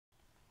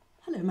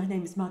Hello, my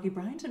name is Margie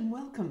Bryant and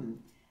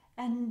welcome.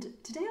 And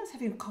today I was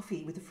having a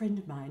coffee with a friend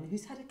of mine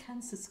who's had a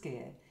cancer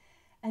scare,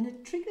 and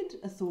it triggered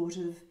a thought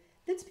of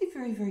let's be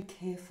very, very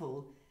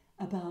careful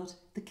about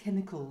the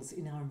chemicals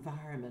in our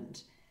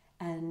environment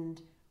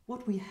and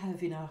what we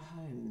have in our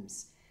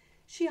homes.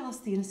 She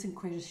asked the innocent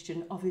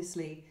question,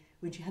 obviously,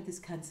 when she had this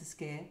cancer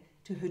scare,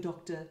 to her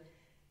doctor,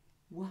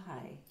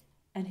 why?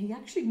 And he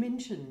actually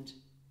mentioned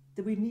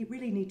that we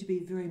really need to be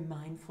very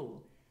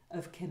mindful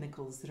of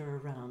chemicals that are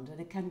around,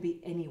 and it can be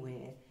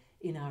anywhere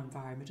in our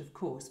environment, of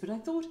course. But I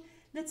thought,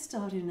 let's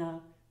start in our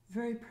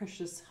very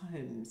precious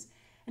homes.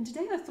 And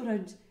today I thought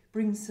I'd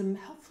bring some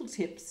helpful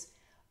tips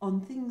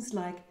on things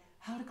like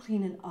how to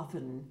clean an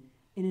oven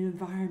in an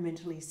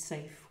environmentally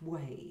safe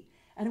way.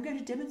 And I'm going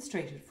to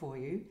demonstrate it for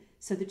you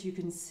so that you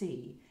can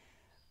see.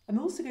 I'm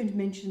also going to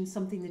mention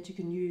something that you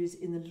can use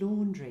in the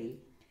laundry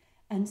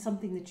and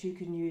something that you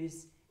can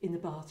use in the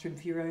bathroom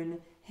for your own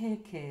hair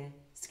care,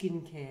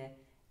 skin care,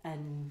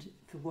 and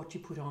for what you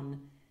put on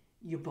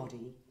your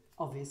body,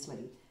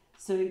 obviously.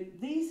 So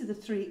these are the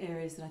three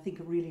areas that I think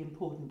are really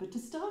important. But to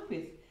start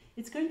with,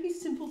 it's going to be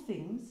simple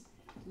things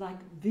like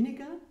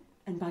vinegar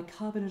and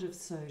bicarbonate of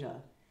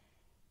soda.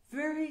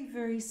 Very,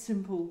 very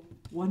simple,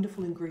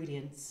 wonderful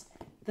ingredients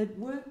that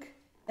work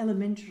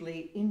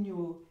elementarily in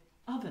your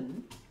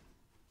oven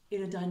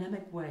in a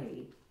dynamic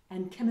way,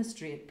 and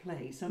chemistry at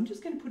play. So I'm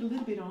just going to put a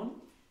little bit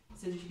on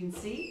so that you can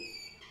see,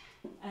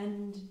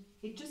 and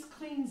it just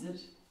cleans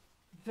it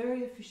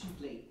very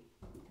efficiently.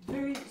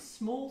 Very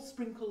small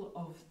sprinkle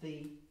of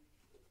the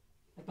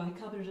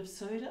bicarbonate of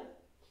soda,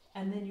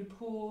 and then you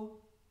pour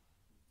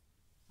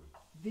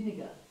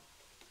vinegar,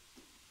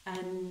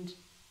 and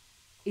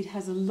it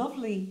has a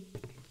lovely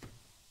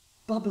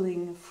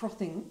bubbling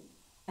frothing,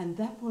 and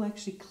that will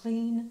actually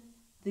clean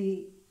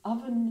the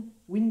oven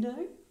window.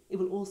 It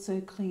will also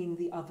clean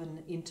the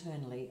oven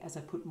internally as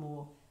I put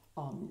more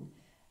on.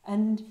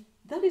 And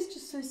that is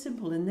just so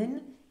simple. And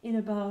then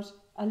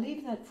I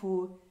leave that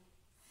for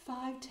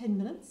 5-10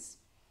 minutes,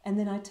 and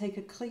then I take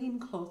a clean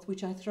cloth,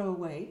 which I throw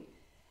away,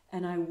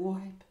 and I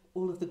wipe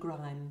all of the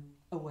grime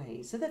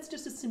away. So that's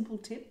just a simple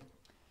tip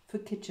for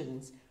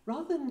kitchens.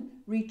 Rather than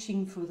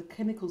reaching for the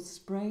chemical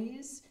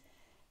sprays,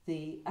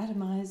 the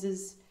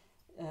atomizers,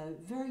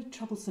 very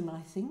troublesome,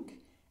 I think.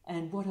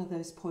 And what are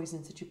those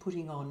poisons that you're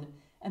putting on?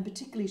 And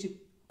particularly to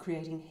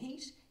creating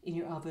heat in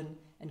your oven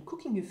and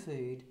cooking your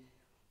food,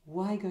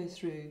 why go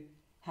through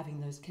having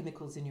those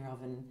chemicals in your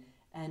oven?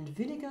 And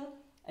vinegar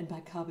and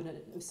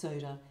bicarbonate of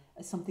soda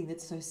are something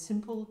that's so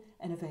simple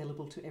and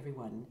available to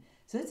everyone.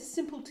 So that's a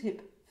simple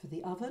tip for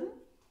the oven.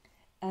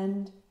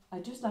 And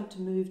I'd just like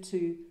to move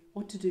to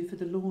what to do for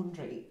the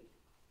laundry.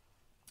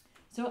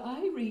 So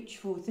I reach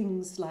for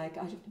things like,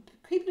 I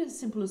keep it as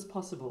simple as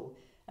possible,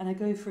 and I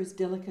go for as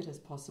delicate as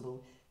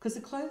possible, because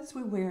the clothes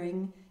we're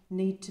wearing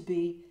need to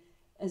be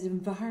as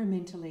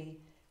environmentally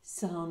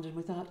sound and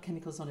without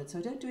chemicals on it. So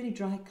I don't do any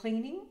dry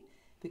cleaning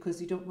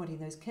because you don't want any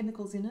of those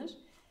chemicals in it.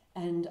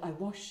 And I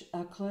wash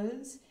our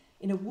clothes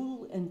in a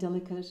wool and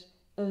delicate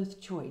Earth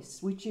Choice,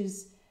 which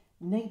is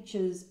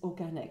nature's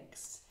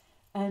organics.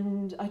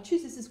 And I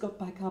choose this has got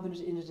bicarbonate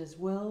in it as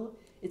well.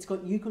 It's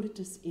got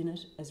eucalyptus in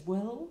it as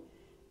well.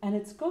 And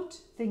it's got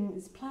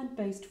things,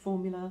 plant-based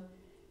formula.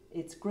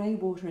 It's grey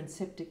water and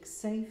septic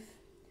safe.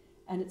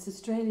 And it's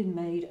Australian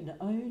made and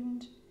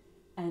owned.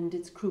 And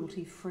it's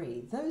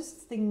cruelty-free. Those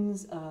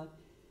things are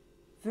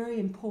very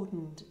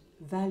important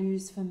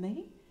values for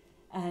me.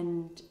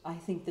 And I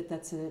think that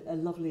that's a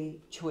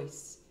lovely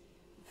choice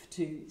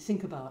to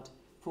think about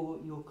for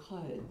your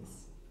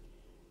clothes.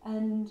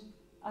 And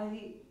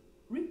I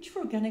reach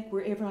for organic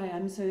wherever I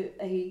am. So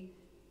a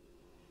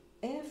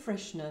air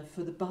freshener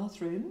for the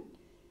bathroom.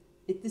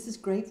 This is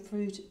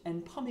grapefruit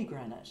and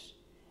pomegranate.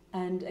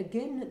 And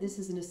again, this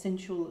is an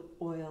essential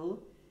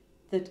oil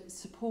that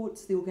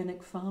supports the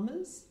organic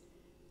farmers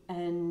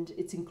and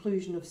its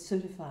inclusion of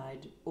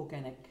certified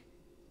organic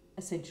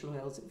essential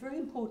oils. A very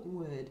important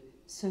word.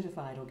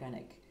 Certified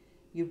organic.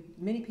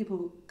 Many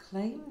people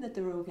claim that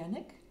they're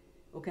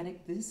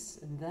organic this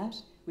and that,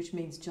 which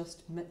means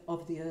just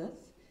of the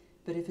earth,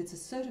 but if it's a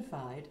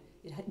certified,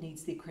 it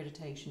needs the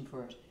accreditation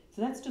for it.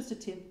 So that's just a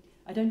tip.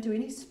 I don't do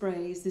any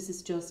sprays. This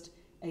is just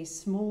a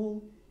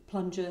small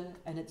plunger,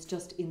 and it's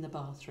just in the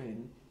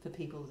bathroom for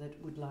people that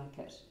would like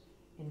it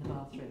in the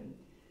bathroom.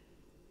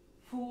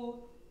 For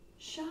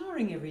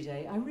showering every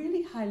day, I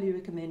really highly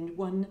recommend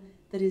one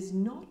that is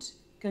not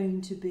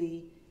going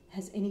to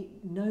has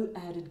no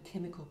added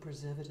chemical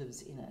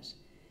preservatives in it.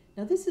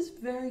 Now this is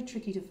very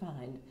tricky to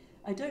find.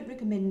 I don't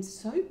recommend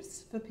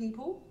soaps for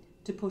people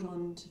to put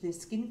onto their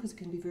skin because it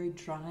can be very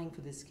drying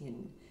for the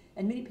skin.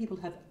 And many people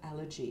have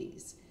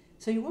allergies.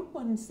 So you want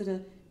ones that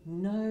are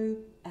no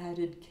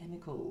added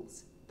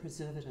chemicals,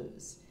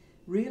 preservatives,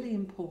 really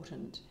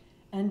important.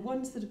 And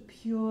ones that are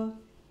pure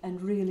and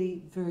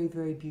really very,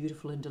 very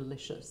beautiful and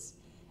delicious.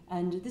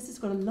 And this has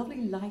got a lovely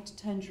light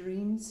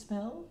tangerine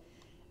smell.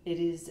 It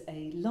is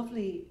a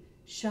lovely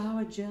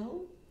shower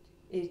gel.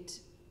 It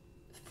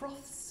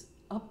froths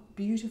up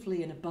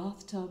beautifully in a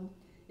bathtub.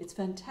 It's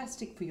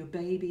fantastic for your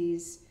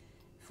babies,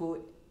 for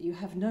you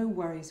have no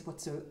worries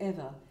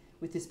whatsoever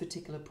with this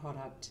particular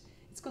product.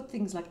 It's got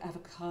things like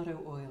avocado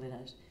oil in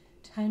it,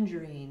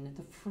 tangerine,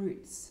 the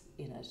fruits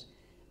in it.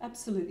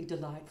 Absolutely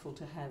delightful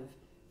to have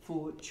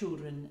for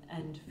children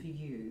and for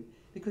you,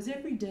 because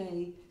every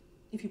day,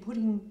 if you're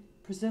putting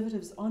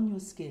preservatives on your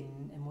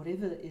skin and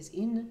whatever is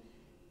in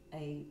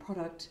a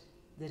product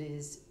that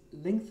is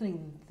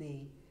lengthening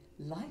the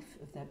life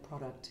of that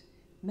product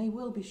may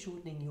well be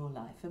shortening your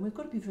life, and we've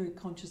got to be very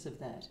conscious of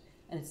that,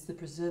 and it's the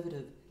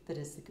preservative that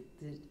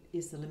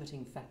is the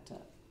limiting factor.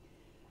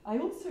 I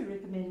also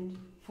recommend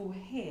for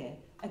hair,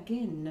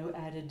 again, no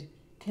added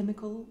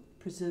chemical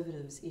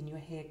preservatives in your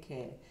hair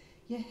care.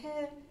 Your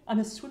hair, I'm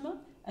a swimmer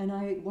and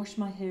I wash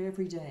my hair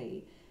every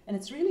day, and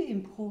it's really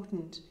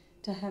important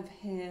to have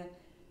hair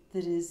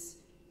that is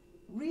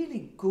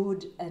really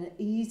good and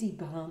easy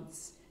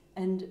bounce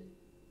and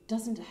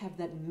doesn't have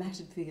that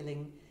matted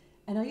feeling.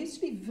 And I used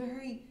to be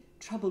very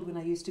troubled when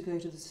I used to go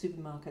to the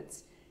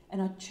supermarkets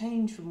and I'd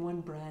change from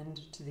one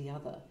brand to the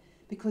other,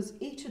 because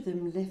each of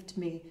them left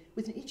me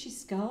with an itchy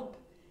scalp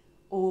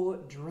or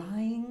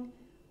drying,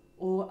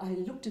 or I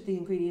looked at the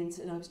ingredients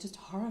and I was just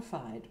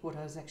horrified what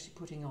I was actually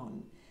putting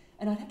on.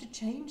 And I'd have to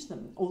change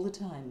them all the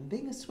time.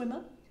 Being a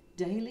swimmer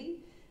daily,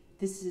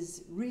 this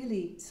is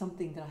really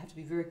something that I have to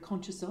be very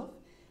conscious of.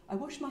 I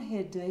wash my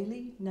hair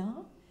daily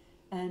now,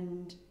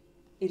 and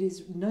it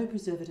is no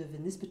preservative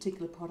in this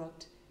particular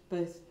product,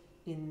 both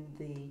in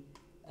the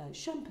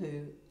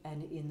shampoo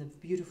and in the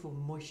beautiful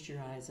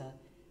moisturizer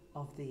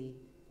of the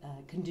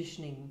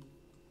conditioning,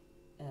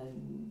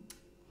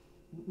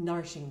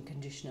 nourishing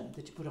conditioner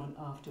that you put on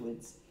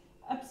afterwards.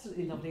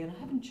 Absolutely lovely, and I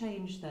haven't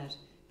changed that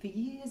for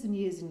years and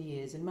years and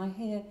years. And my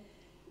hair,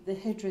 the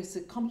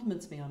hairdresser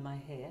compliments me on my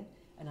hair,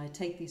 and I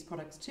take these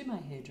products to my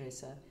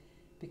hairdresser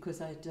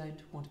because I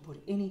don't want to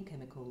put any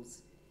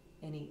chemicals,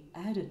 any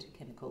added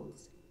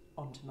chemicals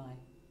onto my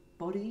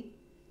body,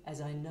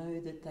 as I know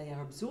that they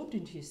are absorbed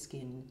into your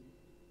skin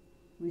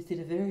within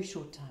a very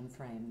short time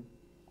frame,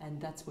 and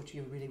that's what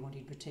you're really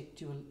wanting to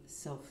protect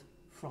yourself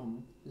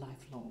from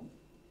lifelong.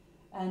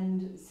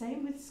 And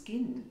same with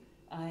skin.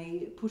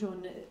 I put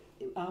on,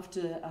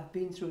 after I've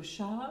been through a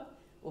shower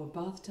or a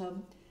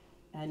bathtub,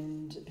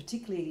 and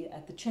particularly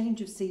at the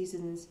change of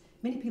seasons,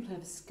 many people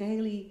have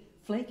scaly,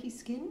 flaky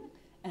skin,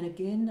 and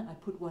again I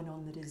put one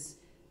on that is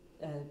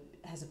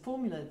has a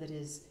formula that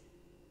is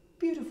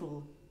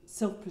beautiful,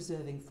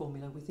 self-preserving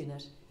formula within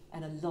it,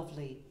 and a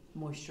lovely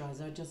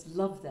moisturizer. I just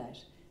love that,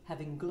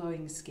 having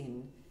glowing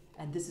skin,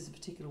 and this is a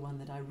particular one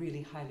that I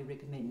really highly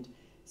recommend.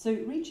 So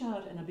reach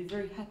out and I'll be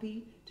very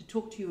happy to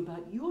talk to you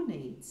about your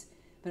needs,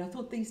 but I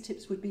thought these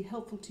tips would be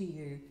helpful to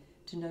you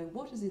to know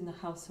what is in the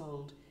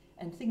household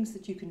and things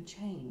that you can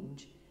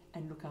change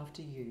and look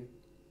after you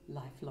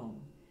lifelong.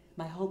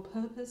 My whole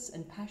purpose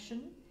and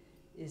passion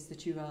is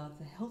that you are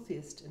the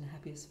healthiest and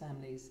happiest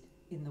families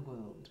in the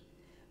world.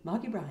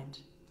 Margie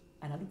Bryant,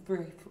 and I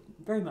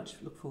very much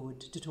look forward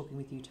to talking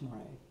with you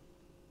tomorrow.